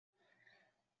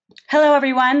Hello,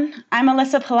 everyone. I'm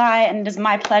Alyssa Pillai, and it is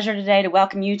my pleasure today to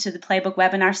welcome you to the Playbook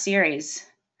webinar series.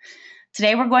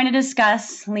 Today, we're going to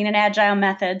discuss Lean and Agile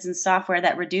methods and software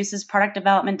that reduces product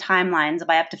development timelines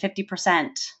by up to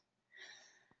 50%.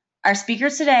 Our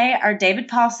speakers today are David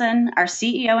Paulson, our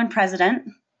CEO and President,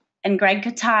 and Greg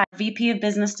Katai, VP of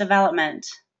Business Development.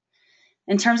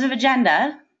 In terms of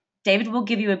agenda, David will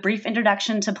give you a brief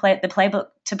introduction to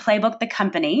Playbook, the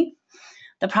company,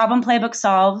 the problem Playbook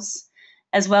solves,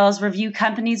 as well as review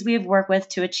companies we have worked with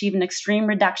to achieve an extreme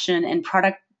reduction in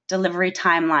product delivery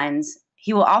timelines.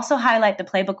 He will also highlight the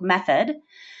Playbook method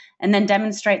and then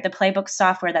demonstrate the Playbook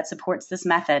software that supports this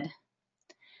method.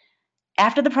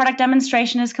 After the product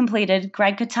demonstration is completed,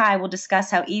 Greg Katai will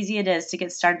discuss how easy it is to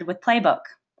get started with Playbook.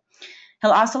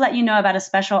 He'll also let you know about a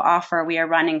special offer we are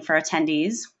running for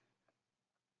attendees.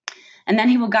 And then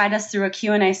he will guide us through a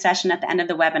Q&A session at the end of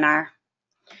the webinar.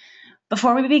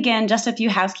 Before we begin, just a few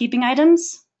housekeeping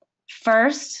items.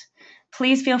 First,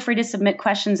 please feel free to submit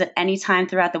questions at any time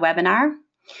throughout the webinar.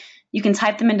 You can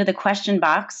type them into the question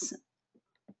box.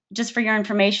 Just for your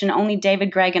information, only David,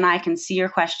 Greg, and I can see your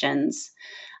questions.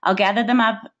 I'll gather them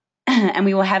up and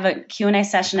we will have a Q&A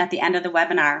session at the end of the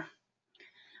webinar.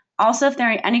 Also, if there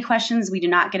are any questions we do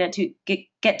not get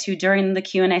to during the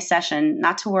Q&A session,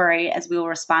 not to worry, as we will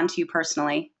respond to you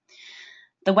personally.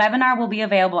 The webinar will be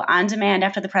available on demand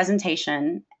after the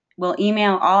presentation. We'll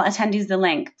email all attendees the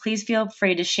link. Please feel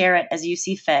free to share it as you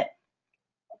see fit.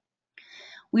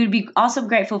 We would be also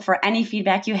grateful for any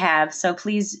feedback you have, so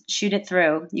please shoot it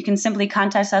through. You can simply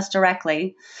contact us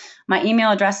directly. My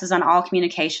email address is on all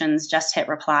communications. Just hit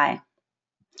reply.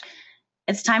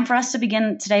 It's time for us to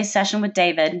begin today's session with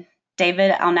David. David,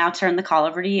 I'll now turn the call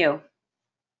over to you.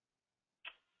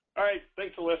 All right,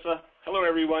 thanks, Alyssa. Hello,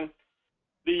 everyone.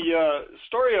 The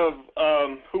story of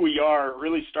who we are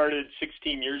really started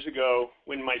 16 years ago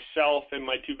when myself and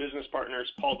my two business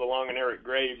partners, Paul DeLong and Eric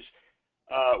Graves,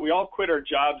 we all quit our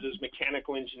jobs as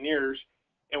mechanical engineers,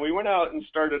 and we went out and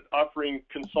started offering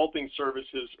consulting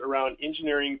services around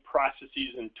engineering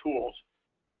processes and tools.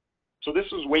 So this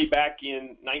was way back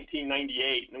in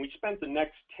 1998, and we spent the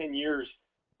next 10 years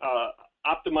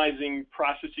optimizing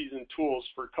processes and tools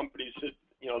for companies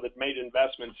that made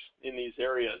investments in these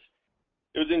areas.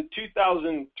 It was in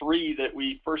 2003 that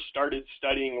we first started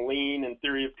studying Lean and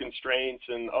theory of constraints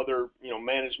and other,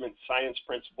 management science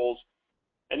principles.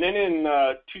 And then in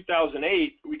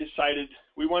 2008, we decided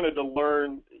we wanted to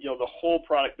learn, the whole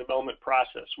product development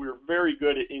process. We were very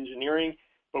good at engineering,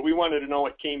 but we wanted to know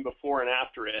what came before and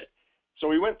after it. So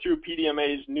we went through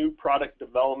PDMA's new product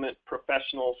development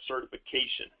professional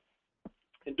certification.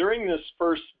 And during this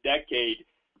first decade,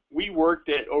 we worked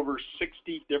at over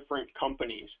 60 different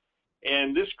companies.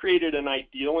 And this created an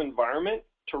ideal environment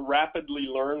to rapidly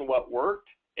learn what worked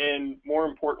and, more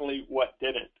importantly, what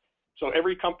didn't. So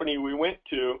every company we went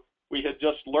to, we had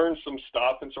just learned some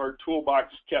stuff, and so our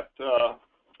toolbox kept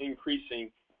increasing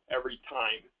every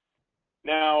time.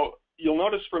 Now, you'll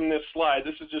notice from this slide,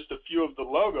 this is just a few of the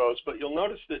logos, but you'll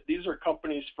notice that these are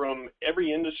companies from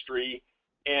every industry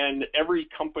and every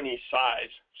company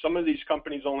size. Some of these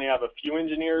companies only have a few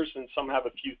engineers, and some have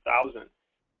a few thousand.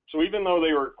 So even though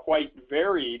they were quite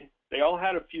varied, they all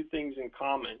had a few things in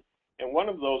common. And one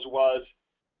of those was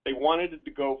they wanted it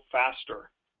to go faster.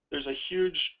 There's a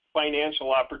huge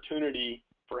financial opportunity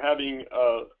for having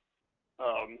a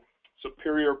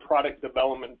superior product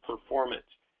development performance.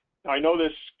 Now, I know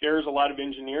this scares a lot of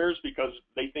engineers because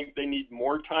they think they need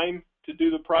more time to do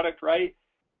the product right.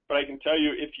 But I can tell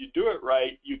you, if you do it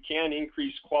right, you can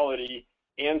increase quality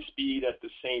and speed at the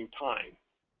same time.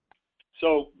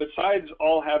 So besides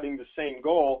all having the same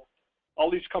goal,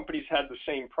 all these companies had the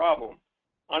same problem.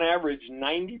 On average,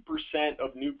 90%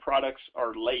 of new products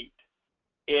are late.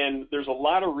 And there's a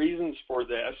lot of reasons for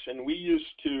this. And we used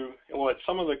to, at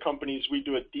some of the companies, we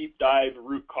do a deep dive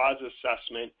root cause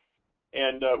assessment.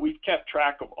 And we've kept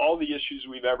track of all the issues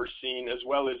we've ever seen, as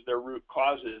well as their root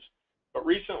causes. But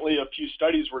recently, a few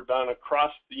studies were done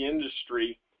across the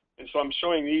industry. And so I'm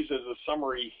showing these as a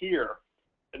summary here.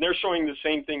 And they're showing the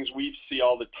same things we see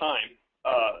all the time.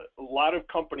 A lot of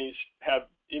companies have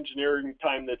engineering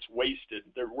time that's wasted.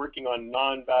 They're working on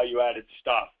non-value-added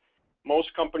stuff.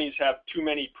 Most companies have too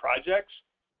many projects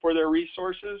for their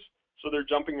resources, so they're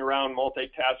jumping around,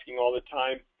 multitasking all the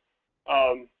time.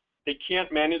 They can't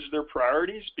manage their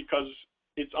priorities because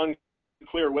it's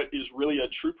unclear what is really a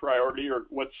true priority or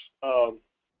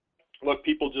what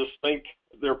people just think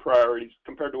their priorities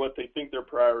compared to what they think their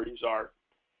priorities are.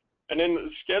 And then the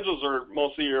schedules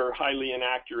are highly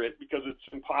inaccurate because it's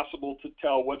impossible to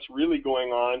tell what's really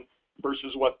going on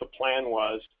versus what the plan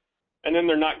was. And then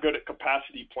they're not good at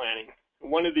capacity planning.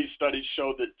 One of these studies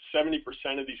showed that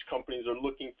 70% of these companies are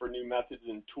looking for new methods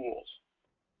and tools.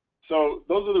 So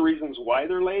those are the reasons why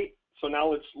they're late. So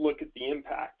now let's look at the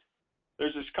impact.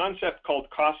 There's this concept called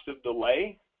cost of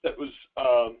delay that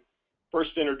was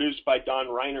first introduced by Don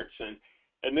Reinertson.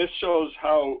 And this shows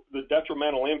how the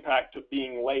detrimental impact of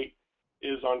being late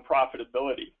is on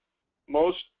profitability.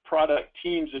 Most product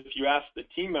teams, if you ask the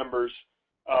team members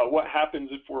what happens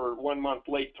if we're 1 month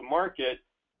late to market,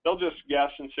 they'll just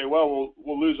guess and say, well,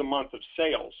 we'll lose a month of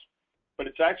sales. But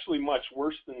it's actually much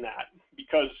worse than that,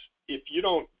 because if you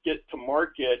don't get to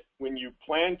market when you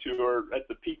plan to or at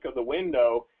the peak of the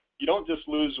window, you don't just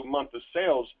lose a month of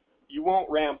sales, you won't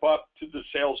ramp up to the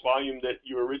sales volume that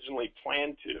you originally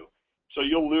planned to. So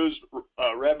you'll lose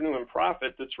revenue and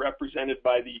profit that's represented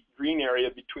by the green area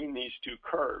between these two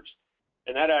curves.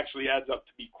 And that actually adds up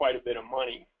to be quite a bit of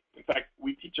money. In fact,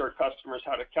 we teach our customers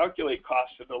how to calculate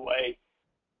cost of delay,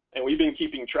 and we've been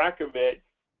keeping track of it.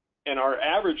 And our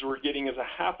average we're getting is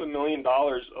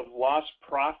 $500,000 of lost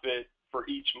profit for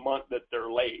each month that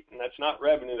they're late. And that's not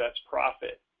revenue, that's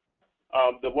profit.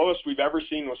 The lowest we've ever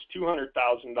seen was $200,000,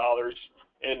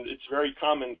 and it's very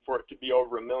common for it to be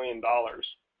over $1 million.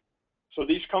 So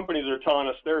these companies are telling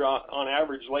us they're on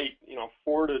average late,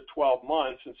 4 to 12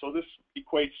 months, and so this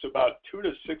equates to about $2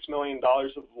 to $6 million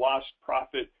of lost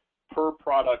profit per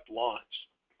product launch.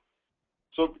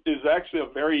 So it's actually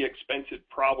a very expensive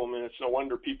problem, and it's no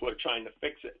wonder people are trying to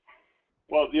fix it.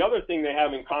 Well, the other thing they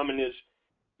have in common is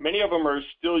many of them are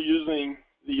still using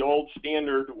the old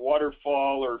standard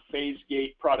waterfall or phase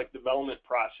gate product development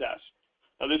process.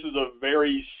 Now, this is a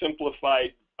very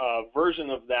simplified version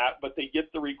of that, but they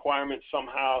get the requirements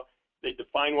somehow. They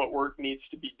define what work needs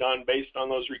to be done based on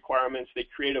those requirements. They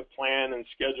create a plan and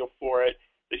schedule for it.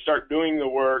 They start doing the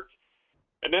work,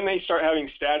 and then they start having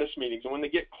status meetings. And when they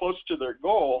get close to their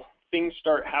goal, things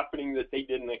start happening that they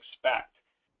didn't expect.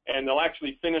 And they'll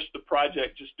actually finish the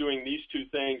project just doing these two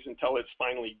things until it's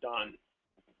finally done.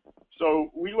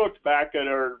 So we looked back at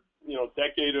our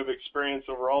decade of experience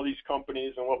over all these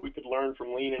companies and what we could learn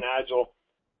from Lean and Agile,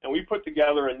 and we put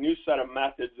together a new set of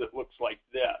methods that looks like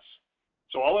this.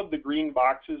 So all of the green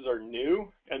boxes are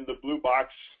new, and the blue box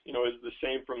is the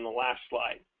same from the last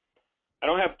slide. I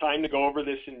don't have time to go over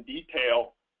this in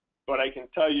detail, but I can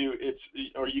tell you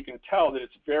you can tell that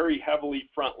it's very heavily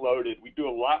front-loaded. We do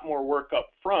a lot more work up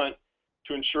front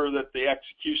to ensure that the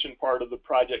execution part of the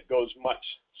project goes much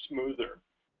smoother.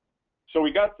 So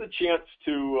we got the chance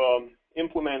to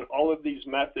implement all of these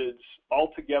methods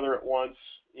all together at once,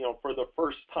 for the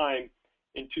first time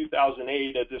in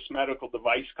 2008 at this medical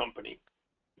device company.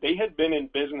 They had been in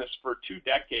business for 2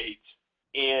 decades,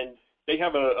 and they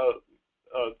have a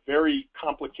very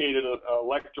complicated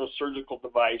electrosurgical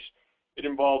device. It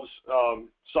involves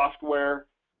software,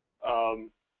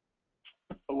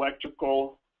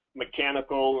 electrical,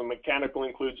 mechanical, and mechanical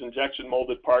includes injection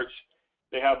molded parts.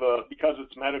 They have because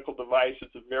it's a medical device,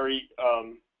 it's a very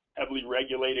heavily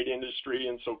regulated industry,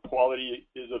 and so quality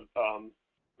is a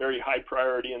very high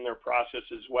priority in their process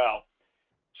as well.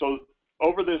 So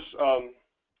over this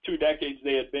 2 decades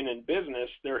they had been in business,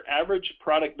 their average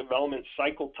product development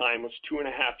cycle time was 2.5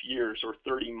 years or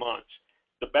 30 months.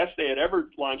 The best they had ever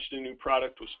launched a new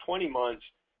product was 20 months,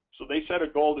 so they set a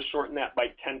goal to shorten that by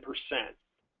 10%.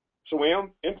 So we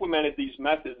implemented these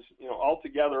methods, all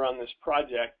together on this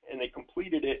project, and they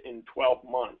completed it in 12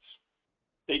 months.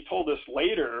 They told us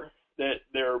later that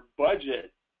their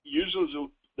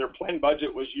planned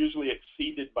budget was usually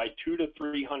exceeded by 200 to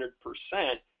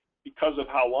 300% because of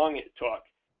how long it took.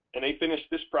 And they finished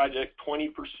this project 20%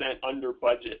 under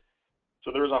budget.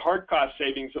 So there was a hard cost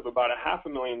savings of about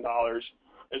 $500,000,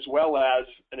 as well as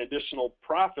an additional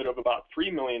profit of about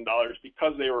 $3 million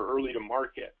because they were early to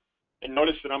market. And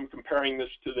notice that I'm comparing this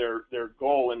to their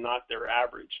goal and not their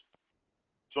average.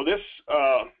 So this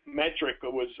metric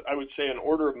was, I would say, an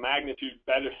order of magnitude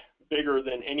bigger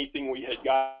than anything we had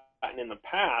gotten in the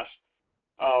past,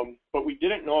 but we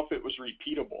didn't know if it was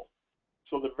repeatable.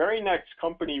 So the very next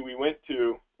company we went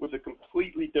to was a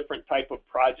completely different type of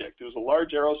project. It was a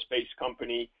large aerospace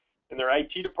company, and their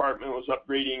IT department was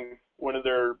upgrading one of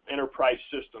their enterprise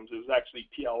systems. It was actually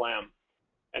PLM.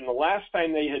 And the last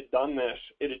time they had done this,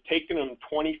 it had taken them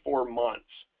 24 months.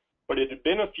 But it had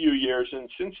been a few years, and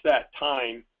since that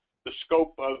time, the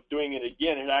scope of doing it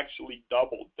again had actually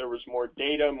doubled. There was more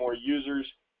data, more users,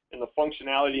 and the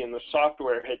functionality in the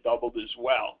software had doubled as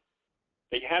well.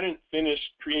 They hadn't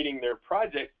finished creating their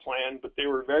project plan, but they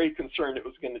were very concerned it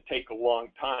was going to take a long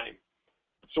time.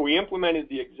 So we implemented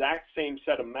the exact same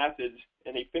set of methods,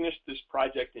 and they finished this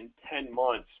project in 10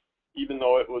 months, even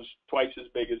though it was twice as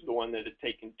big as the one that had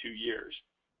taken 2 years.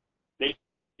 They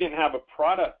didn't have a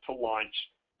product to launch,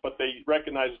 but they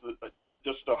recognized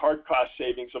just the hard cost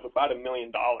savings of about $1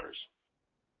 million.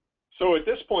 So at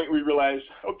this point, we realized,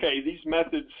 okay, these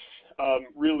methods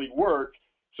really work.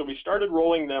 So we started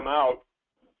rolling them out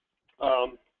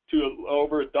to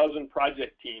over a dozen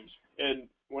project teams. And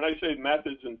when I say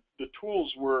methods, and the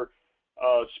tools were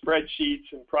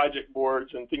spreadsheets and project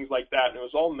boards and things like that, and it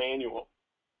was all manual.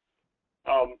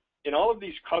 And all of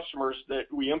these customers that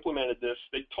we implemented this,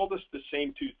 they told us the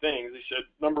same two things. They said,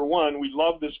 number one, we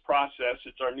love this process.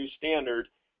 It's our new standard.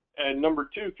 And number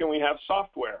two, can we have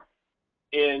software?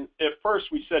 And at first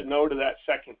we said no to that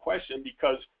second question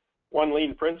because one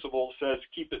lean principle says,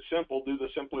 keep it simple, do the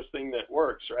simplest thing that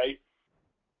works, right?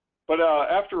 But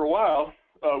after a while,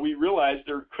 we realized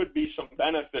there could be some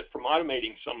benefit from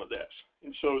automating some of this.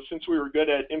 And so since we were good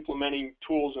at implementing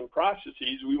tools and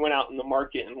processes, we went out in the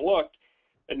market and looked,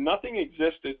 and nothing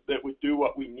existed that would do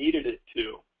what we needed it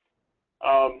to.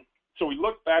 So we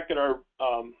looked back at our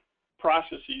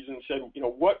processes and said,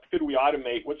 what could we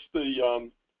automate? What's the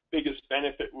biggest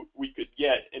benefit we could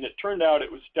get? And it turned out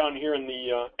it was down here in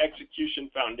the execution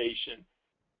foundation.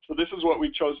 So this is what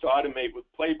we chose to automate with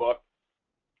Playbook.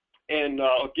 And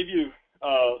I'll give you,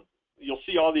 you'll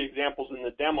see all the examples in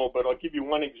the demo, but I'll give you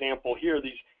one example here,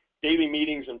 these daily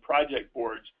meetings and project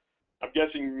boards. I'm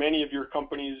guessing many of your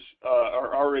companies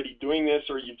are already doing this,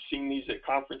 or you've seen these at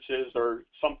conferences or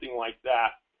something like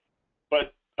that.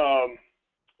 But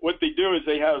what they do is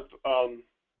they have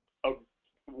a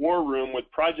war room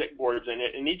with project boards in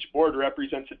it, and each board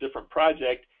represents a different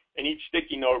project, and each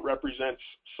sticky note represents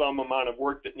some amount of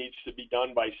work that needs to be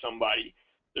done by somebody.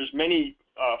 There's many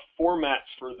formats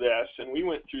for this, and we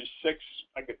went through 6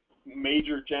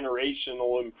 major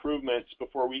generational improvements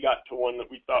before we got to one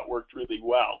that we thought worked really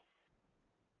well.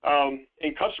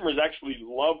 And customers actually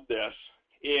loved this,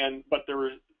 but there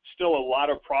were still a lot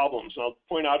of problems. And I'll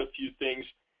point out a few things.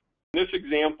 In this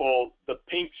example, the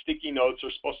pink sticky notes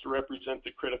are supposed to represent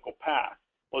the critical path.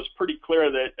 Well, it's pretty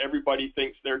clear that everybody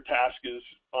thinks their task is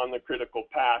on the critical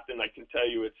path, and I can tell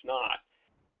you it's not.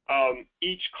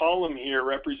 Each column here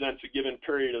represents a given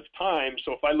period of time.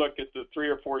 So if I look at the 3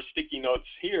 or 4 sticky notes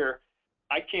here,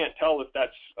 I can't tell if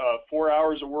that's 4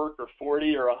 hours of work or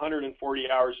 40 or 140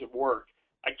 hours of work.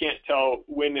 I can't tell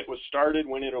when it was started,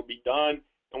 when it'll be done,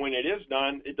 and when it is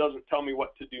done, it doesn't tell me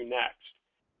what to do next.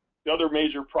 The other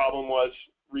major problem was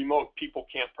remote people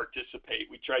can't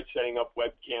participate. We tried setting up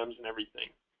webcams and everything.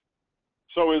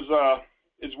 So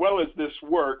as well as this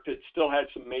worked, it still had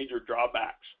some major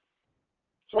drawbacks.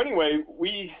 So anyway,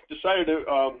 we decided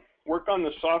to work on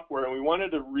the software, and we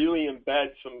wanted to really embed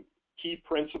some key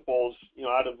principles,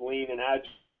 out of Lean and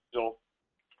Agile.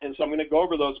 And so I'm going to go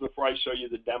over those before I show you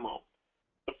the demo.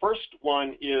 The first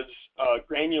one is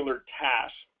granular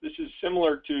tasks. This is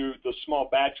similar to the small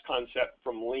batch concept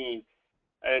from Lean.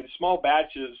 And small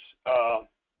batches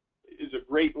is a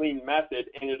great Lean method,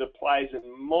 and it applies in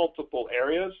multiple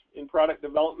areas in product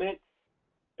development.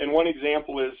 And one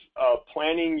example is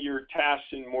planning your tasks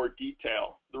in more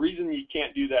detail. The reason you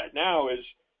can't do that now is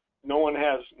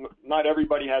not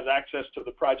everybody has access to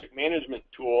the project management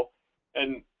tool,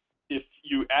 and if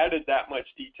you added that much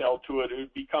detail to it, it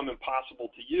would become impossible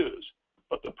to use.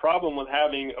 But the problem with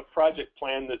having a project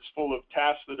plan that's full of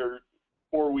tasks that are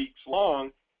 4 weeks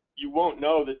long, you won't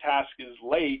know the task is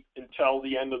late until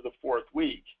the end of the 4th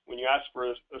week. When you ask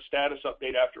for a status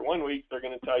update after 1 week, they're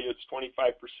going to tell you it's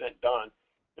 25% done.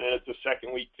 And at the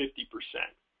second week, 50%.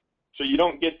 So you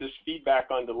don't get this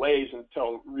feedback on delays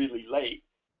until really late.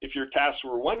 If your tasks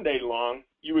were 1 day long,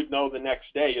 you would know the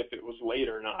next day if it was late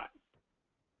or not.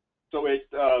 So it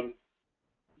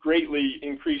greatly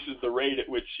increases the rate at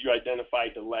which you identify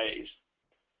delays.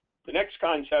 The next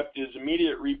concept is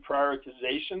immediate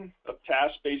reprioritization of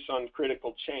tasks based on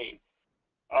critical chain.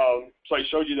 So I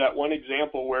showed you that one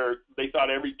example where they thought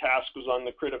every task was on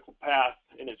the critical path,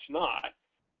 and it's not.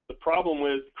 The problem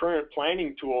with current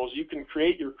planning tools, you can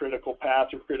create your critical path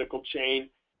or critical chain,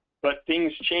 but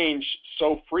things change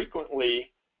so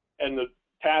frequently, and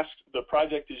the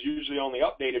project is usually only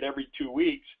updated every 2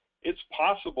 weeks. It's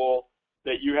possible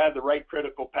that you had the right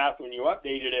critical path when you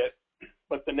updated it,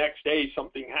 but the next day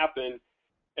something happened,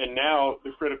 and now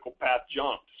the critical path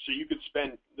jumped. So you could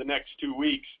spend the next 2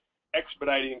 weeks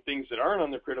expediting things that aren't on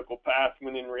the critical path,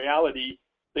 when in reality,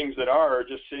 things that are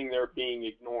just sitting there being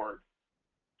ignored.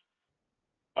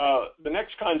 The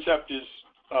next concept is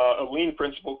a Lean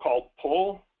principle called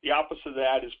pull. The opposite of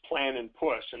that is plan and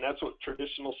push, and that's what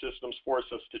traditional systems force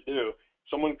us to do.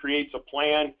 Someone creates a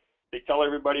plan, they tell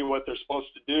everybody what they're supposed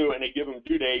to do, and they give them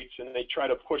due dates, and they try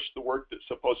to push the work that's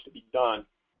supposed to be done.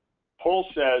 Pull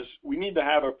says we need to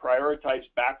have a prioritized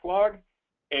backlog,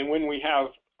 and when we have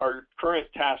our current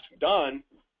task done,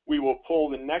 we will pull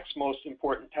the next most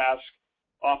important task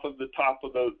off of the top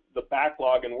of the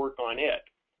backlog and work on it.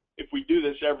 If we do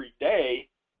this every day,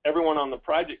 everyone on the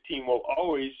project team will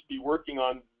always be working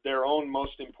on their own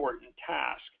most important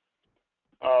task.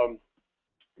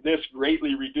 This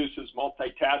greatly reduces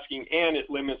multitasking and it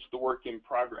limits the work in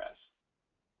progress.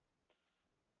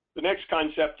 The next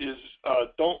concept is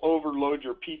don't overload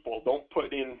your people. Don't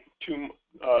put in too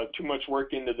much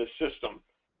work into the system.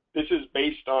 This is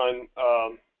based on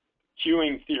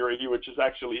queuing theory, which is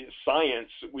actually science.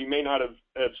 We may not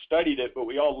have studied it, but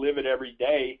we all live it every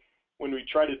day. When we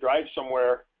try to drive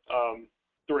somewhere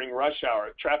during rush hour,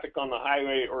 traffic on the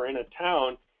highway or in a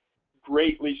town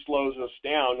greatly slows us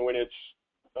down when it's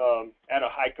at a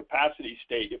high capacity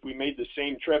state. If we made the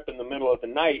same trip in the middle of the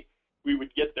night, we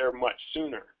would get there much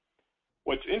sooner.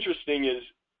 What's interesting is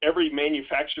every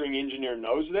manufacturing engineer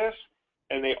knows this,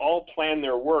 and they all plan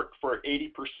their work for 80%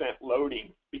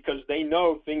 loading because they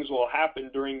know things will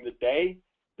happen during the day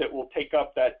that will take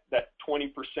up that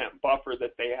 20% buffer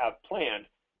that they have planned.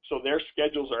 So their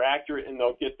schedules are accurate and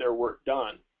they'll get their work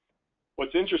done.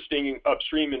 What's interesting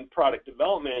upstream in product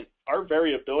development, our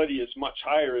variability is much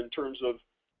higher in terms of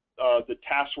the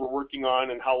tasks we're working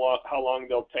on and how long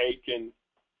they'll take and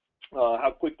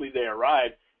how quickly they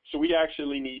arrive. So we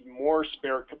actually need more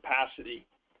spare capacity.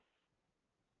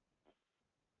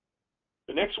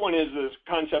 The next one is this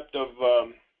concept of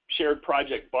shared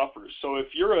project buffers. So if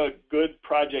you're a good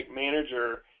project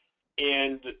manager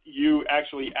and you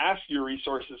actually ask your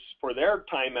resources for their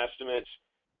time estimates,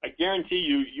 I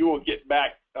guarantee you will get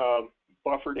back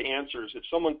buffered answers. If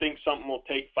someone thinks something will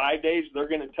take 5 days, they're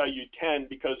going to tell you 10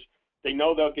 because they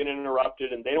know they'll get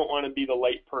interrupted and they don't want to be the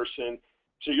late person.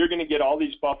 So you're going to get all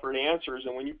these buffered answers,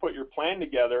 and when you put your plan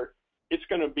together, it's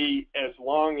going to be as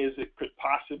long as it could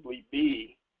possibly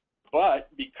be. But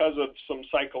because of some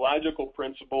psychological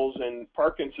principles and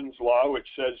Parkinson's law, which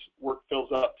says work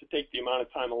fills up to take the amount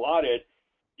of time allotted,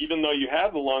 even though you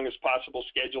have the longest possible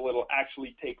schedule, it'll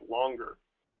actually take longer.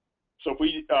 So if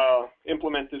we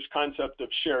implement this concept of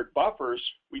shared buffers,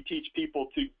 we teach people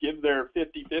to give their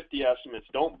 50-50 estimates.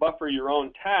 Don't buffer your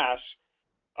own tasks.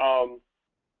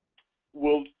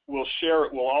 We'll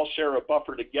all share a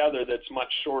buffer together that's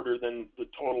much shorter than the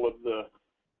total of the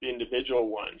individual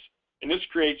ones. And this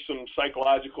creates some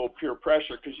psychological peer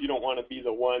pressure because you don't want to be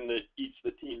the one that eats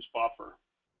the team's buffer.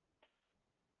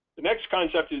 The next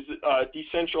concept is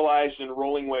decentralized and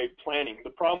rolling wave planning.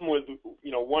 The problem with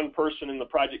one person in the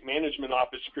project management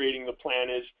office creating the plan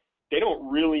is they don't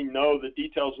really know the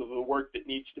details of the work that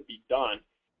needs to be done.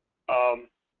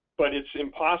 But it's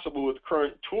impossible with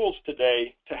current tools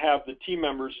today to have the team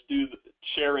members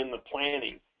share in the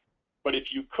planning. But if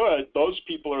you could, those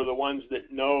people are the ones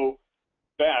that know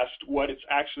best what it's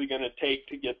actually going to take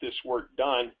to get this work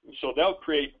done. So they'll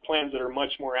create plans that are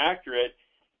much more accurate,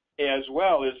 as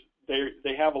well as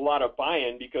they have a lot of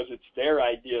buy-in because it's their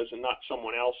ideas and not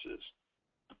someone else's.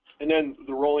 And then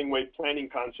the rolling wave planning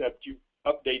concept, you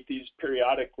update these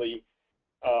periodically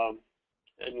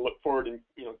and look forward and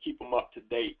keep them up to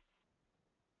date.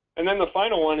 And then the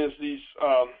final one is these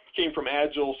came from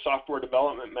Agile software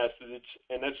development methods,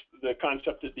 and that's the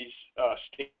concept of these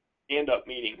stand-up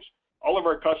meetings. All of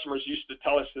our customers used to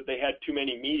tell us that they had too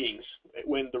many meetings,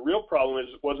 when the real problem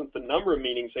is it wasn't the number of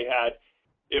meetings they had,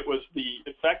 it was the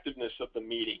effectiveness of the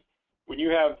meeting. When you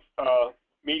have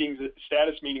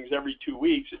status meetings every 2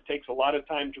 weeks, it takes a lot of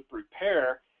time to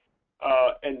prepare,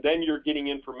 and then you're getting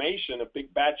information, a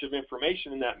big batch of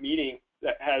information in that meeting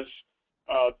that has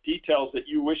details that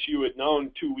you wish you had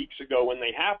known 2 weeks ago when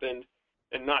they happened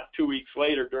and not 2 weeks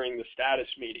later during the status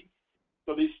meeting.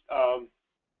 So these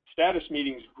status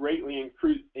meetings greatly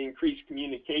increase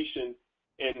communication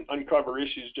and uncover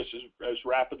issues just as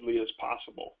rapidly as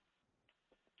possible.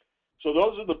 So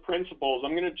those are the principles.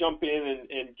 I'm going to jump in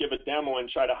and give a demo and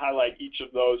try to highlight each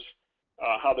of those,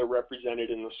 how they're represented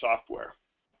in the software.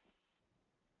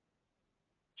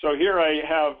 So here I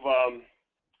have,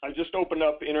 I just opened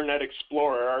up Internet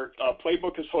Explorer. Our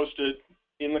Playbook is hosted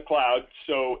in the cloud,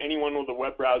 so anyone with a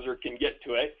web browser can get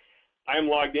to it. I'm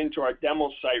logged into our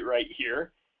demo site right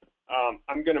here.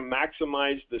 I'm going to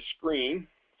maximize the screen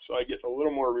so I get a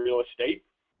little more real estate.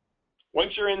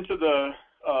 Once you're into the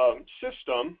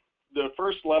system, the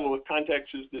first level of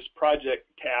context is this project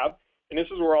tab, and this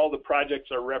is where all the projects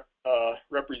are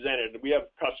represented. We have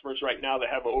customers right now that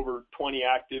have over 20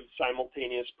 active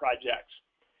simultaneous projects.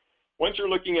 Once you're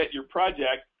looking at your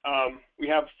project, we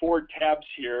have 4 tabs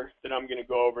here that I'm going to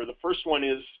go over. The first one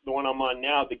is the one I'm on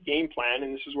now, the game plan,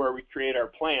 and this is where we create our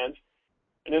plans.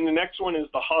 And then the next one is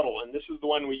the huddle, and this is the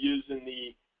one we use in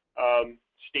the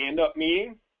stand-up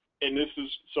meeting. And this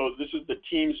is the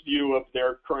team's view of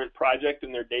their current project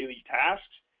and their daily tasks.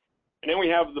 And then we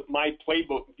have my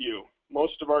Playbook view.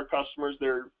 Most of our customers,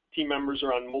 their team members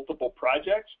are on multiple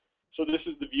projects. So this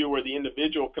is the view where the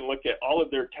individual can look at all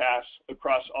of their tasks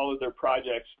across all of their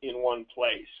projects in one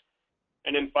place.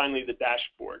 And then finally, the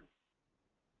dashboard.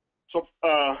 So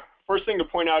first thing to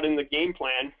point out in the game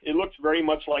plan, it looks very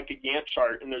much like a Gantt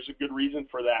chart, and there's a good reason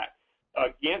for that.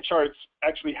 Gantt charts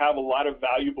actually have a lot of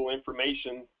valuable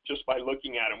information just by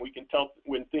looking at them. We can tell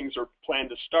when things are planned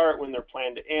to start, when they're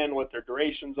planned to end, what their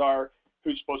durations are,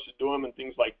 who's supposed to do them, and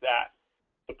things like that.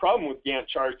 The problem with Gantt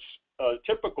charts,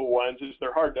 typical ones, is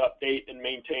they're hard to update and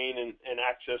maintain and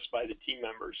access by the team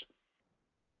members.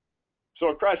 So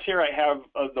across here I have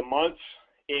the months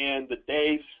and the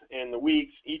days and the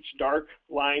weeks. Each dark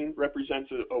line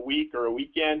represents a week or a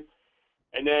weekend.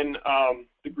 And then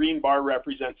the green bar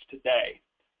represents today.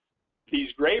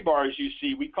 These gray bars you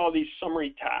see, we call these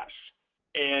summary tasks.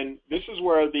 And this is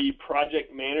where the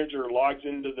project manager logs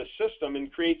into the system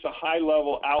and creates a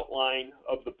high-level outline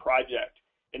of the project.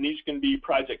 And these can be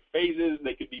project phases.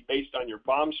 They could be based on your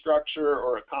BOM structure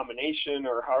or a combination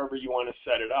or however you want to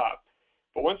set it up.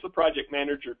 But once the project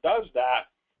manager does that,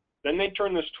 then they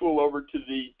turn this tool over to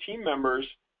the team members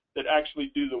that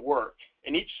actually do the work.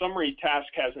 And each summary task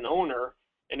has an owner,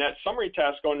 and that summary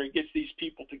task owner gets these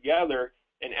people together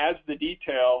and adds the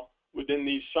detail within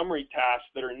these summary tasks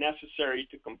that are necessary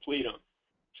to complete them.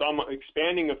 So I'm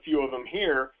expanding a few of them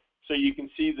here so you can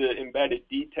see the embedded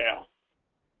detail.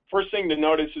 First thing to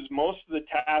notice is most of the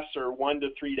tasks are 1 to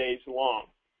 3 days long.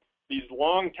 These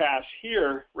long tasks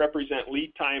here represent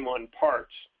lead time on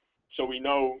parts, so we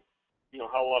know,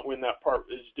 how long, when that part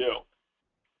is due.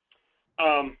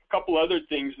 A couple other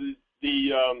things.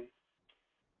 The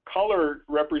color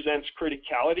represents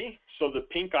criticality, so the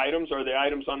pink items are the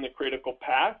items on the critical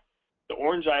path. The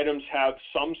orange items have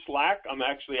some slack. I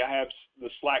have the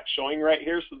slack showing right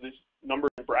here, so this number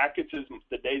in brackets is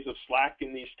the days of slack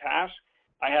in these tasks.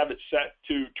 I have it set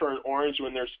to turn orange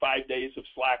when there's 5 days of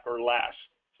slack or less.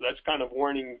 So that's kind of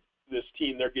warning this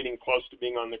team they're getting close to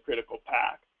being on the critical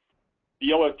path. The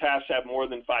yellow tasks have more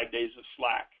than 5 days of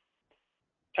slack.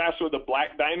 Tasks with a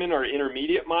black diamond are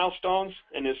intermediate milestones,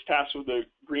 and this task with a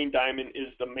green diamond is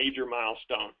the major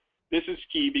milestone. This is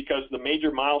key because the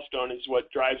major milestone is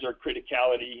what drives our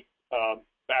criticality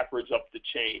backwards up the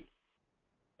chain.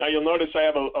 Now you'll notice I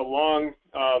have a long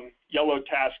yellow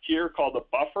task here called a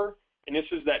buffer, and this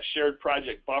is that shared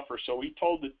project buffer. So we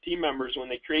told the team members when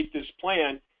they create this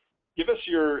plan, give us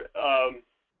your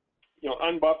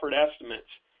unbuffered estimates.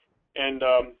 And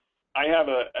I have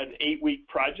an 8-week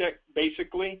project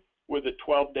basically with a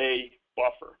 12-day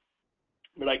buffer.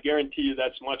 But I guarantee you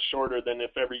that's much shorter than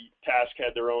if every task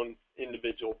had their own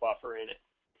individual buffer in it.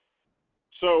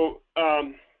 So a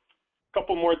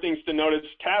couple more things to notice.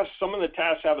 Some of the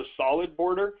tasks have a solid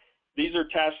border. These are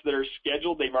tasks that are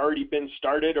scheduled. They've already been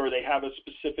started or they have a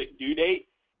specific due date.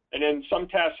 And then some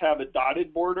tasks have a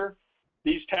dotted border.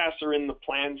 These tasks are in the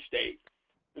plan state.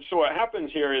 And so what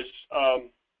happens here is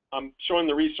I'm showing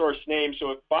the resource name.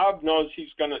 So if Bob knows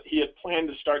he had planned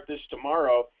to start this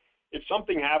tomorrow, if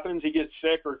something happens, he gets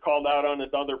sick or called out on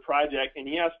another project and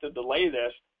he has to delay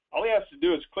this, all he has to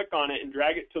do is click on it and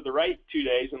drag it to the right 2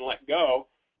 days and let go,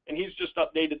 and he's just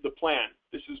updated the plan.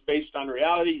 This is based on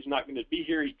reality. He's not going to be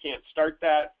here. He can't start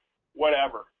that,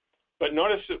 whatever. But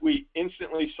notice that we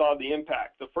instantly saw the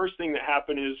impact. The first thing that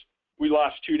happened is we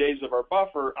lost 2 days of our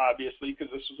buffer, obviously,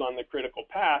 because this was on the critical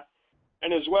path.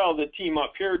 And as well, the team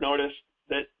up here noticed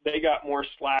that they got more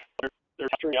slack. They're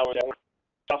turning out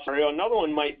scenario. Another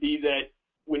one might be that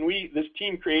when this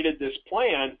team created this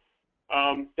plan,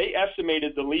 they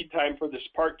estimated the lead time for this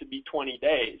part to be 20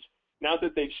 days. Now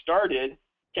that they've started,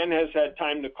 Ken has had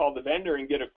time to call the vendor and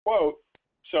get a quote.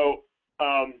 So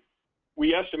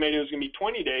we estimated it was going to be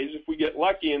 20 days. If we get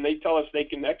lucky and they tell us they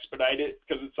can expedite it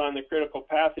because it's on the critical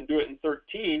path and do it in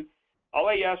 13, all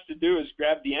he has to do is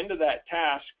grab the end of that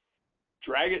task,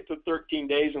 drag it to 13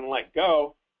 days and let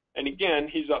go. And again,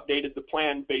 he's updated the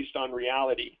plan based on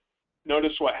reality.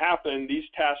 Notice what happened. These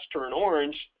tasks turn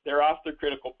orange. They're off the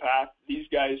critical path. These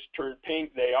guys turn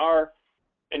pink. They are.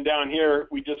 And down here,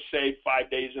 we just saved 5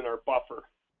 days in our buffer.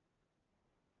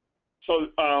 So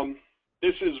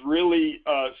this is really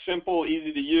simple,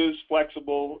 easy to use,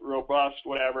 flexible, robust,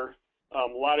 whatever.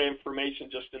 A lot of information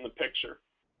just in the picture.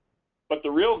 But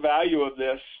the real value of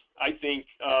this, I think,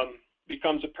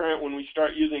 becomes apparent when we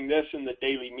start using this in the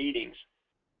daily meetings.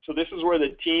 So this is where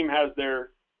the team has their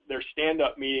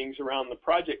stand-up meetings around the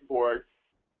project board.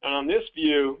 And on this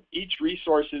view, each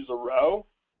resource is a row,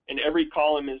 and every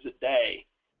column is a day.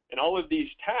 And all of these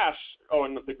tasks,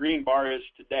 and the green bar is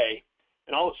today.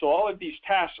 And all of these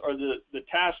tasks are the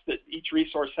tasks that each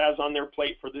resource has on their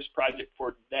plate for this project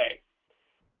for today.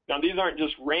 Now, these aren't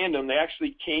just random. They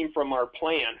actually came from our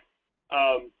plan.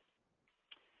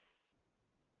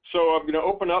 So I'm going to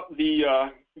open up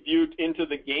the view into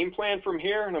the game plan from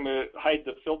here, and I'm going to hide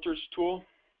the filters tool.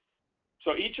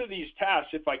 So each of these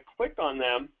tasks, if I click on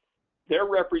them, they're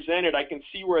represented. I can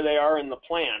see where they are in the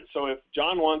plan. So if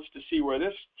John wants to see where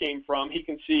this came from, he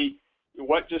can see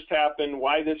what just happened,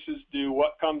 why this is due,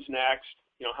 what comes next,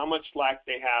 how much slack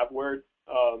they have, where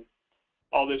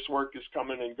all this work is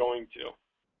coming and going to.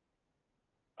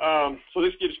 So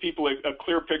this gives people a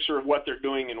clear picture of what they're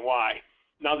doing and why.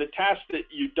 Now, the tasks that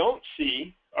you don't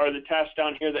see are the tasks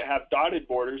down here that have dotted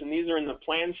borders, and these are in the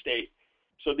plan state.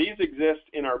 So these exist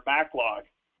in our backlog.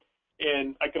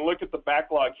 And I can look at the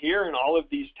backlog here, and all of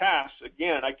these tasks,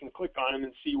 again, I can click on them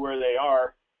and see where they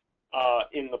are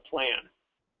in the plan.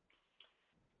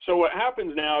 So what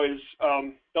happens now is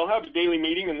they'll have a daily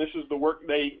meeting, and this is the work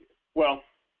well,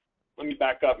 let me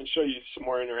back up and show you some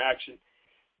more interaction.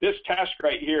 This task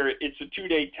right here, it's a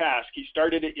 2-day task. He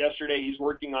started it yesterday. He's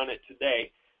working on it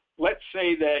today. Let's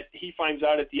say that he finds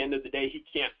out at the end of the day he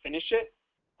can't finish it.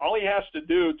 All he has to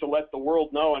do to let the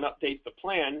world know and update the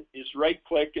plan is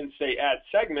right-click and say Add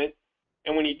Segment.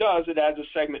 And when he does, it adds a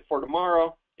segment for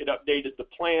tomorrow. It updated the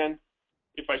plan.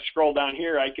 If I scroll down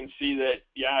here, I can see that,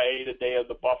 yeah, I ate a day of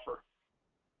the buffer.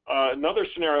 Another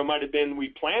scenario might have been we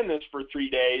planned this for 3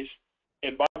 days,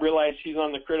 and Bob realized he's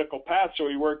on the critical path, so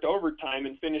he worked overtime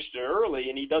and finished it early,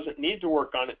 and he doesn't need to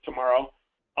work on it tomorrow.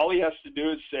 All he has to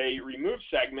do is say Remove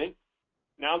Segment.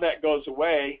 Now that goes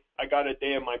away. I got a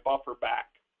day of my buffer back.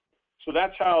 So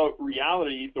that's how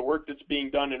reality, the work that's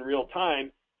being done in real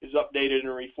time, is updated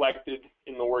and reflected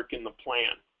in the work in the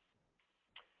plan.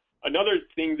 Another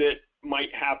thing that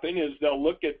might happen is they'll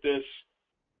look at this,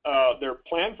 their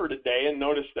plan for today, and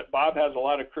notice that Bob has a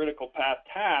lot of critical path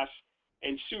tasks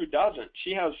and Sue doesn't.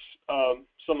 She has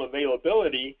some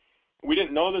availability. We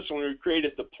didn't know this when we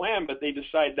created the plan, but they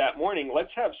decide that morning,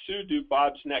 let's have Sue do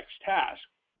Bob's next task.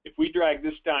 If we drag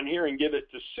this down here and give it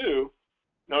to Sue,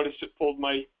 notice it pulled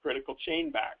my critical chain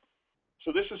back.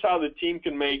 So this is how the team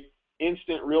can make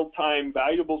instant, real-time,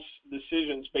 valuable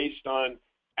decisions based on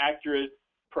accurate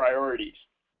priorities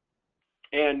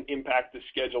and impact the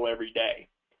schedule every day.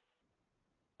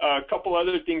 A couple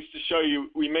other things to show you.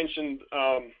 We mentioned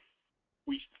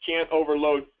we can't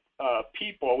overload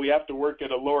people. We have to work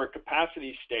at a lower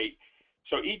capacity state.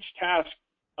 So each task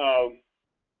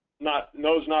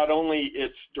knows not only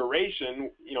its duration,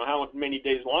 how many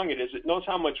days long it is, it knows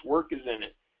how much work is in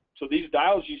it. So these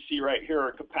dials you see right here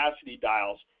are capacity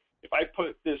dials. If I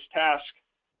put this task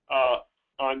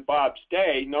on Bob's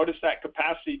day, notice that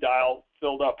capacity dial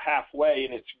filled up halfway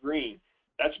and it's green.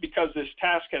 That's because this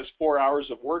task has 4 hours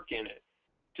of work in it.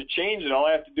 To change it, all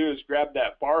I have to do is grab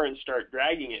that bar and start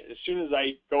dragging it. As soon as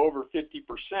I go over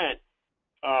 50%,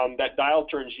 that dial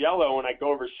turns yellow. When I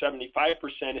go over 75%,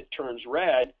 it turns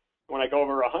red. When I go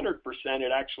over 100%,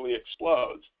 it actually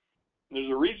explodes. And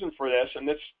there's a reason for this, and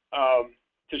this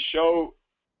to show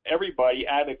everybody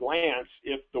at a glance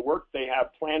if the work they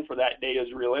have planned for that day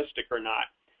is realistic or not.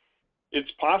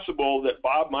 It's possible that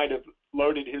Bob might have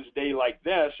loaded his day like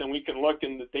this, and we can look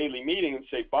in the daily meeting and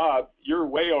say, Bob, you're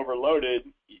way overloaded.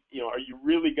 Are you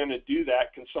really going to do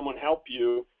that? Can someone help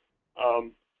you?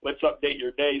 Let's update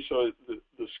your day so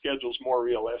the schedule's more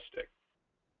realistic.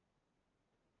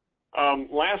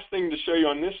 Last thing to show you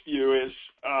on this view is,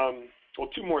 well,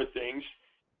 two more things.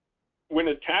 When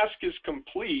a task is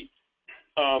complete,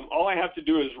 all I have to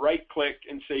do is right-click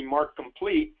and say Mark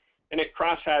Complete, and it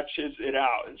cross-hatches it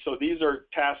out. And so these are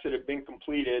tasks that have been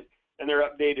completed, and they're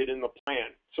updated in the plan.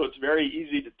 So it's very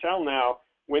easy to tell now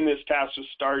when this task was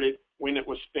started, when it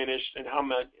was finished, and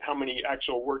how many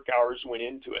actual work hours went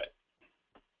into it.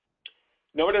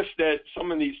 Notice that some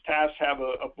of these tasks have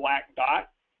a black dot.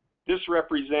 This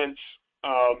represents,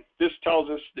 this tells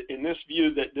us in this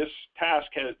view that this task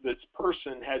this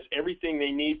person has everything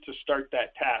they need to start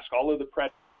that task. All of the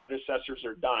predecessors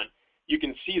are done. You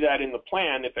can see that in the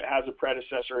plan if it has a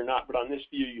predecessor or not, but on this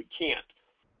view you can't.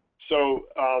 So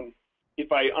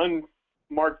if I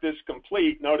unmark this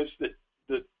complete, notice that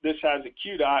this has a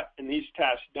Q dot and these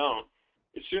tasks don't.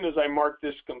 As soon as I mark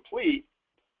this complete,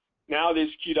 now this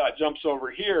Q dot jumps over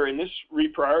here, and this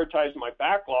reprioritized my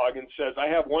backlog and says I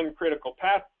have one critical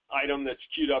path item that's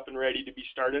queued up and ready to be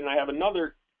started, and I have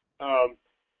another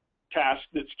task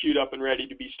that's queued up and ready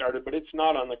to be started, but it's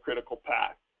not on the critical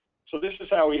path. So this is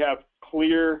how we have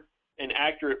clear and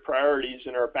accurate priorities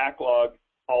in our backlog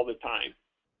all the time.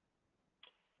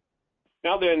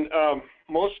 Now then,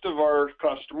 most of our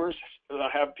customers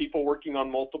have people working on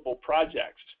multiple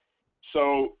projects.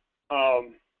 So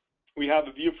we have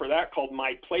a view for that called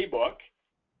My Playbook,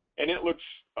 and it looks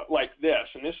like this.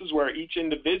 And this is where each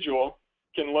individual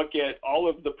can look at all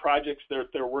of the projects that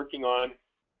they're working on,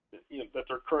 that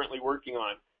they're currently working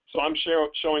on. So I'm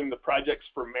showing the projects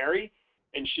for Mary,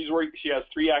 and she has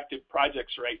 3 active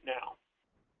projects right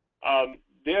now.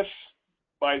 This,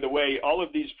 by the way, all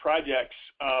of these projects,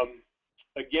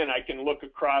 again, I can look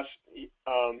across,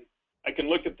 I can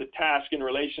look at the task in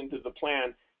relation to the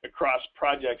plan across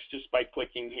projects just by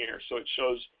clicking here. So it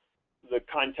shows the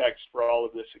context for all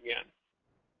of this again.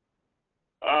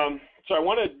 So I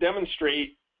want to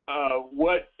demonstrate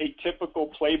what a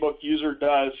typical Playbook user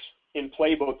does in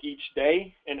Playbook each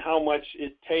day and how much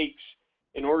it takes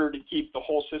in order to keep the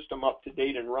whole system up to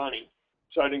date and running.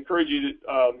 So I'd encourage you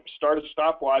to start a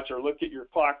stopwatch or look at your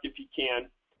clock if you can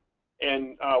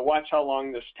and watch how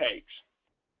long this takes.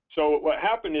 So what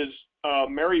happened is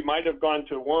Mary might have gone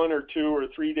to 1 or 2 or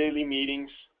 3 daily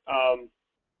meetings.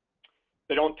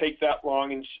 They don't take that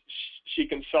long, and she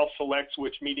can self-select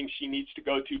which meetings she needs to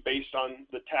go to based on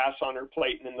the tasks on her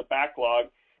plate and in the backlog.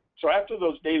 So after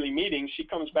those daily meetings, she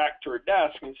comes back to her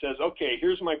desk and says, okay,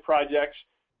 here's my projects,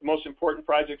 the most important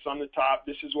projects on the top.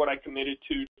 This is what I committed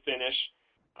to finish.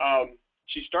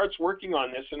 She starts working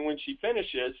on this, and when she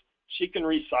finishes, she can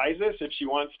resize this if she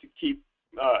wants to keep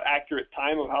accurate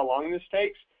time of how long this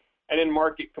takes, and then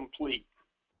mark it complete.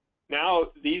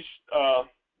 Now these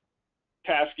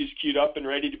task is queued up and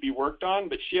ready to be worked on,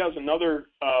 but she has another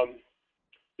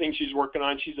thing she's working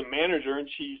on. She's a manager, and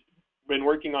she's been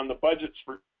working on the budgets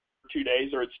for 2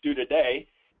 days, or it's due today.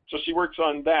 So she works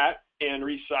on that and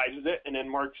resizes it and then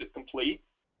marks it complete.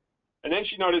 And then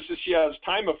she notices she has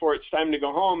time before it's time to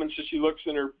go home, and so she looks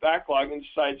in her backlog and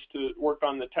decides to work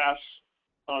on the tasks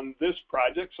on this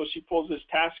project. So she pulls this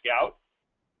task out.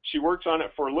 She works on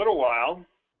it for a little while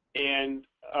and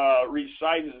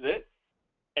resizes it.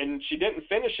 And she didn't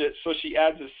finish it, so she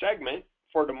adds a segment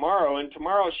for tomorrow, and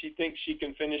tomorrow she thinks she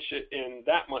can finish it in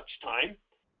that much time.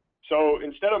 So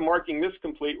instead of marking this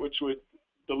complete, which would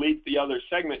delete the other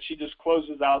segment, she just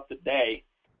closes out the day.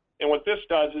 And what this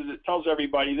does is it tells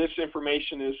everybody this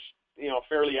information is,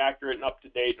 fairly accurate and up to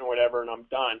date and whatever, and I'm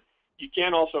done. You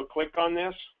can also click on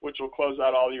this, which will close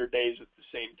out all your days at the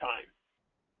same time.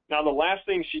 Now, the last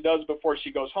thing she does before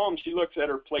she goes home, she looks at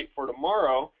her plate for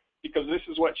tomorrow, because this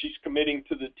is what she's committing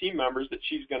to the team members that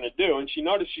she's going to do, and she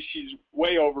notices she's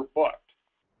way overbooked.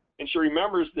 And she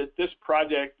remembers that this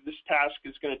project, this task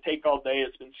is going to take all day.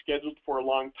 It's been scheduled for a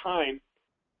long time.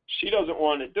 She doesn't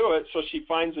want to do it, so she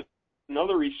finds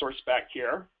another resource back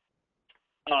here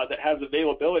that has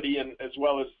availability and as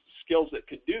well as skills that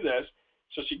could do this.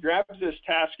 So she grabs this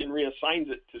task and reassigns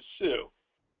it to Sue.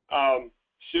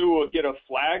 Sue will get a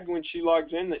flag when she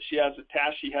logs in that she has a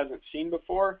task she hasn't seen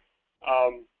before.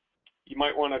 You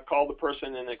might want to call the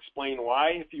person and explain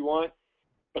why if you want,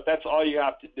 but that's all you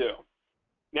have to do.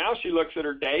 Now she looks at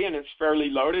her day, and it's fairly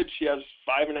loaded. She has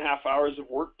 5.5 hours of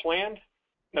work planned.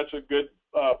 That's a good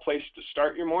place to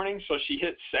start your morning. So she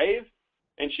hits save,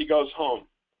 and she goes home.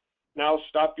 Now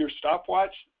stop your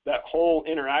stopwatch. That whole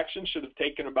interaction should have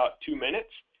taken about 2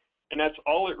 minutes, and that's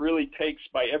all it really takes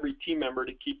by every team member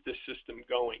to keep this system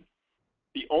going.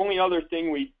 The only other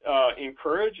thing we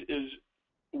encourage is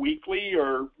weekly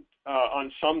or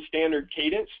on some standard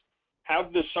cadence,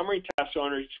 have the summary task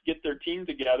owners get their team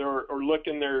together or look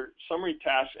in their summary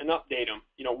tasks and update them.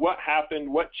 What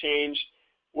happened, what changed,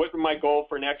 what is my goal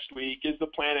for next week, is the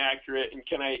plan accurate, and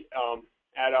can I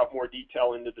add out more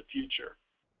detail into the future?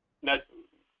 And that,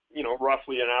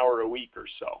 roughly an hour a week or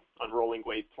so on rolling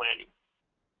wave planning.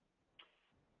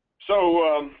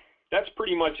 So that's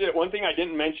pretty much it. One thing I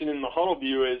didn't mention in the huddle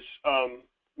view is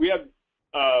we have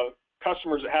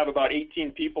customers that have about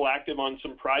 18 people active on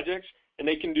some projects, and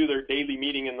they can do their daily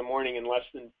meeting in the morning in less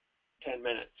than 10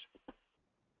 minutes.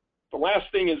 The last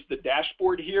thing is the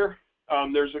dashboard here.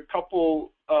 There's a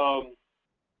couple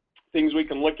things we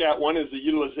can look at. One is the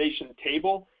utilization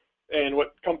table, and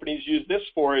what companies use this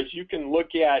for is you can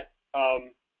look at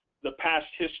the past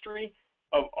history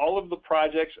of all of the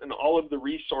projects and all of the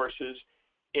resources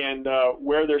and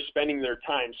where they're spending their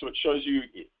time. So it shows you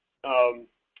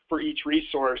for each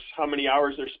resource how many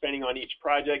hours they're spending on each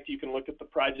project. You can look at the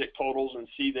project totals and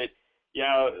see that,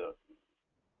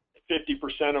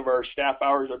 50% of our staff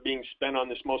hours are being spent on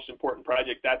this most important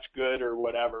project. That's good, or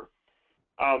whatever.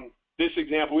 This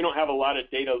example, we don't have a lot of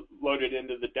data loaded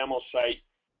into the demo site.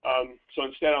 So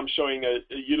instead I'm showing a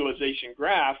utilization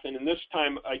graph, and in this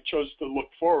time I chose to look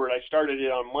forward. I started it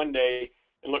on Monday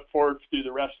and look forward through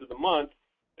the rest of the month,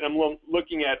 and I'm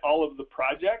looking at all of the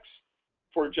projects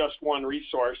for just one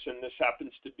resource, and this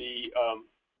happens to be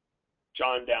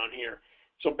John down here.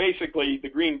 So basically, the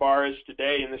green bar is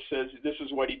today, and this says this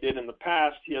is what he did in the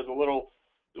past. He has a little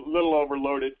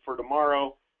overloaded for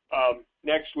tomorrow.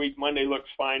 Next week, Monday looks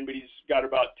fine, but he's got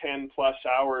about 10 plus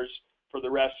hours for the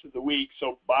rest of the week.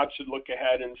 So Bob should look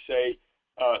ahead and say,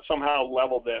 somehow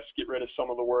level this, get rid of some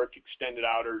of the work, extend it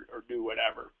out, or do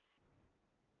whatever.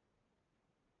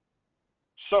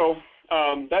 So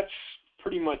that's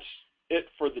pretty much it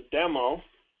for the demo.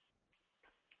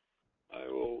 I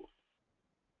will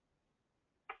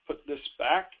put this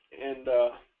back and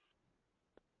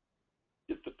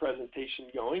get the presentation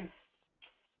going.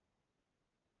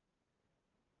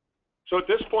 So at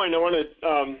this point, I want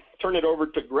to turn it over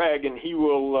to Greg, and he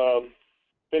will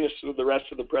finish with the rest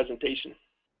of the presentation.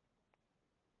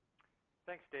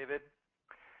 Thanks, David.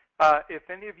 If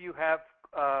any of you have,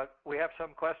 we have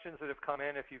some questions that have come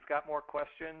in. If you've got more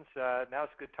questions, now's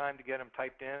a good time to get them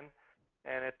typed in.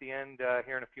 And at the end,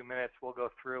 here in a few minutes, we'll go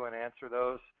through and answer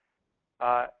those.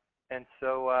 And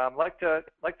so I'd like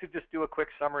to just do a quick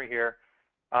summary here.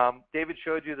 David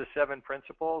showed you the 7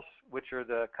 principles, which are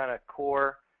the kind of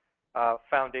core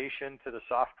foundation to the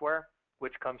software,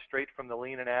 which comes straight from the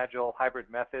Lean and Agile hybrid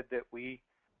method that we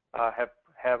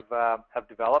have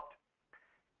developed.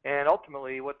 And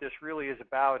ultimately, what this really is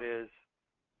about is,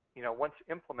 you know, once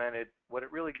implemented, what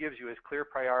it really gives you is clear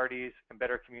priorities and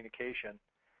better communication.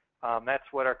 That's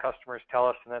what our customers tell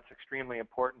us, and that's extremely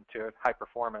important to high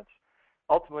performance.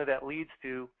 Ultimately, that leads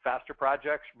to faster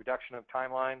projects, reduction of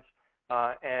timelines,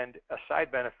 and a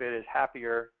side benefit is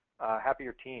happier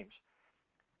teams.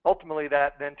 Ultimately,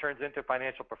 that then turns into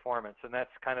financial performance, and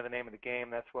that's kind of the name of the game.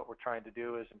 That's what we're trying to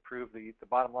do, is improve the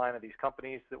bottom line of these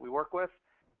companies that we work with,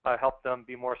 help them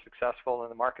be more successful in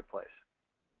the marketplace.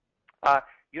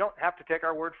 You don't have to take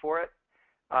our word for it.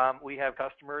 We have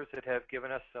customers that have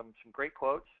given us some great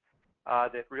quotes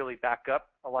that really back up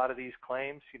a lot of these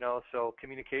claims. You know, so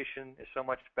communication is so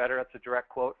much better. That's a direct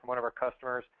quote from one of our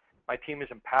customers. My team is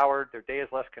empowered. Their day is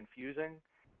less confusing.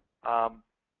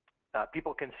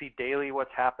 People can see daily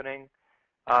what's happening.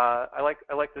 I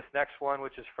like this next one,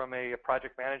 which is from a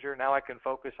project manager. Now I can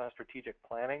focus on strategic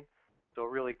planning. So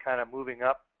really kind of moving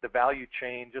up the value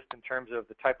chain just in terms of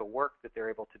the type of work that they're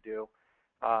able to do,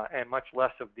 and much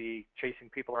less of the chasing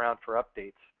people around for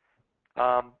updates.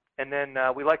 And then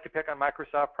we like to pick on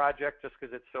Microsoft Project just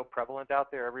because it's so prevalent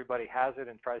out there. Everybody has it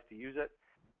and tries to use it.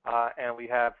 And we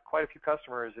have quite a few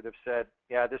customers that have said,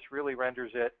 yeah, this really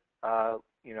renders it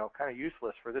you know, kind of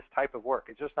useless for this type of work.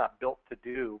 It's just not built to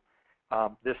do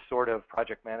this sort of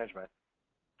project management.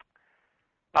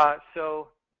 So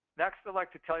next, I'd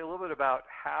like to tell you a little bit about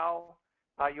how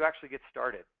you actually get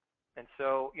started. And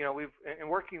so, you know, we've in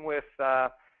working with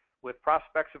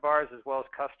prospects of ours as well as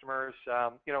customers,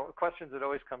 you know, questions that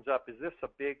always comes up: is this a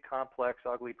big, complex,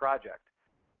 ugly project?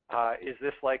 Is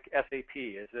this like SAP?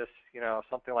 Is this, you know,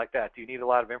 something like that? Do you need a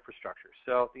lot of infrastructure?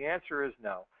 So the answer is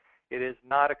no. It is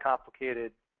not a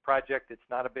complicated project. It's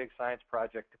not a big science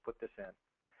project to put this in.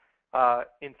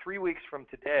 In 3 weeks from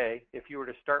today, if you were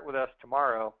to start with us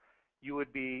tomorrow, you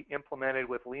would be implemented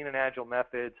with Lean and Agile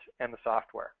methods and the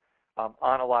software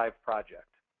on a live project.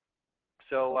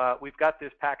 So we've got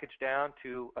this packaged down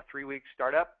to a 3-week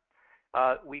startup.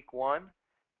 Week 1,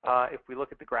 if we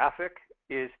look at the graphic,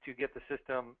 is to get the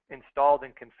system installed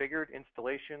and configured.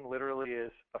 Installation literally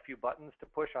is a few buttons to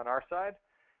push on our side.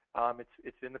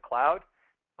 It's in the cloud.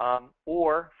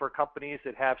 Or for companies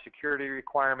that have security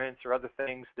requirements or other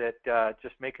things that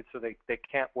just make it so they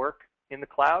can't work in the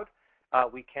cloud,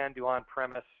 we can do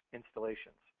on-premise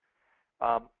installations.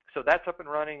 So that's up and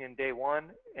running in day 1.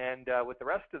 And with the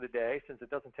rest of the day, since it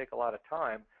doesn't take a lot of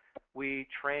time, we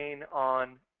train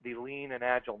on the Lean and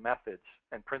Agile methods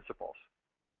and principles,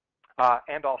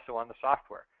 and also on the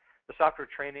software. The software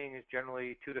training is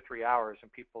generally 2 to 3 hours,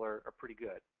 and people are pretty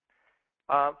good.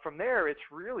 From there, it's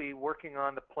really working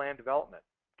on the plan development,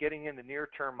 getting in the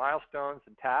near-term milestones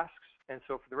and tasks. And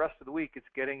so for the rest of the week, it's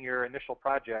getting your initial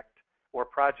project or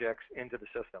projects into the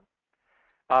system.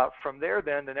 From there,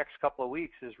 then, the next couple of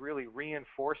weeks is really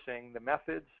reinforcing the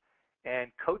methods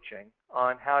and coaching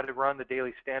on how to run the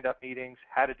daily stand-up meetings,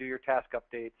 how to do your task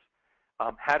updates,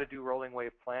 how to do rolling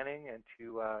wave planning, and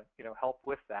to you know, help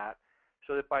with that,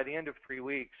 so that by the end of 3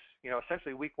 weeks, you know,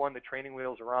 essentially week 1, the training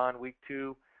wheels are on. Week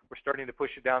 2, we're starting to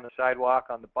push it down the sidewalk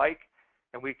on the bike,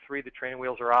 and week 3, the training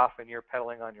wheels are off and you're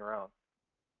pedaling on your own.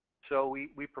 So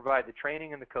we provide the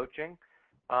training and the coaching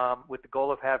with the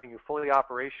goal of having you fully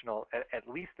operational, at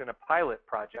least in a pilot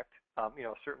project. You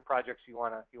know, certain projects you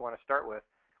want to start with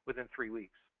within 3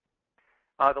 weeks.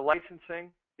 The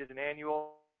licensing is an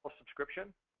annual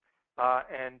subscription,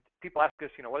 and people ask us,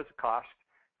 you know, what does it cost?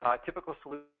 Typical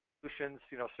solutions,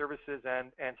 you know, services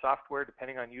and software,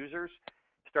 depending on users,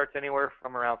 starts anywhere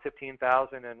from around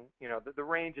 15,000, and the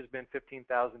range has been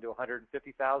 15,000 to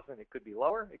 150,000. It could be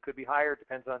lower, it could be higher. It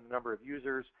depends on the number of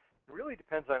users. It really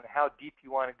depends on how deep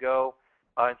you want to go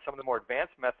in some of the more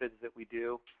advanced methods that we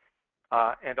do,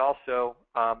 and also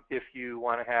if you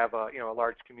want to have a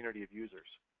large community of users.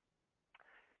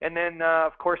 And then,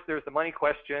 of course, there's the money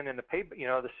question, and the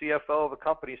CFO of a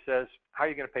company says, how are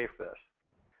you going to pay for this?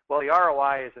 Well, the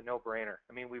ROI is a no-brainer.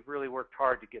 I mean, we've really worked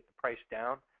hard to get the price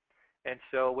down. And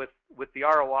so with the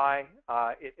ROI,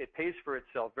 it pays for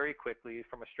itself very quickly.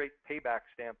 From a straight payback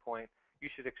standpoint, you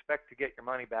should expect to get your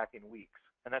money back in weeks.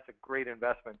 And that's a great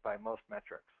investment by most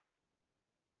metrics.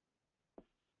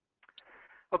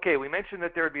 Okay, we mentioned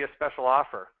that there would be a special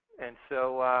offer. And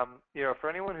so, for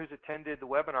anyone who's attended the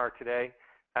webinar today,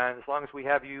 and as long as we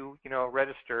have you,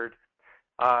 registered,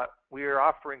 we are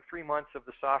offering 3 months of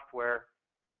the software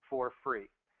for free.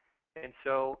 And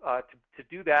so to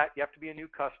do that, you have to be a new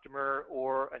customer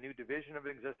or a new division of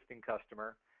an existing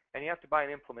customer, and you have to buy an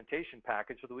implementation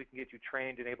package so that we can get you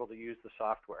trained and able to use the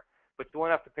software. But you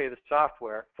won't have to pay the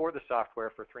software for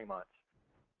 3 months.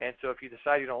 And so if you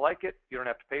decide you don't like it, you don't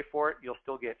have to pay for it. You'll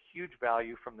still get huge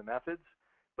value from the methods.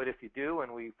 But if you do,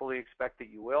 and we fully expect that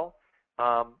you will,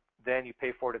 then you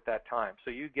pay for it at that time.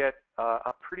 So you get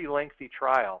a pretty lengthy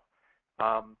trial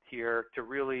here to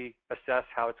really assess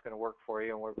how it's going to work for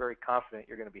you, and we're very confident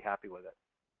you're going to be happy with it.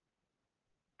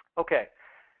 Okay,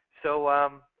 so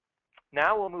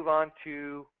now we'll move on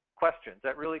to questions.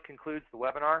 That really concludes the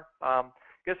webinar. I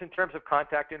guess in terms of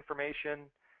contact information,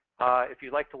 if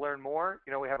you'd like to learn more,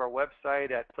 we have our website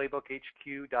at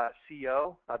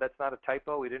playbookhq.co. That's not a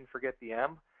typo. We didn't forget the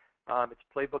M. It's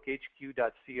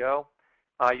playbookhq.co.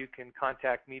 You can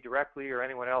contact me directly or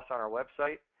anyone else on our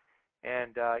website,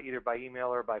 and either by email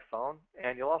or by phone.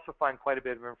 And you'll also find quite a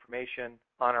bit of information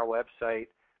on our website,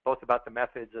 both about the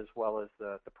methods as well as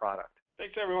the product.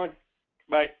 Thanks, everyone.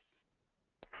 Bye.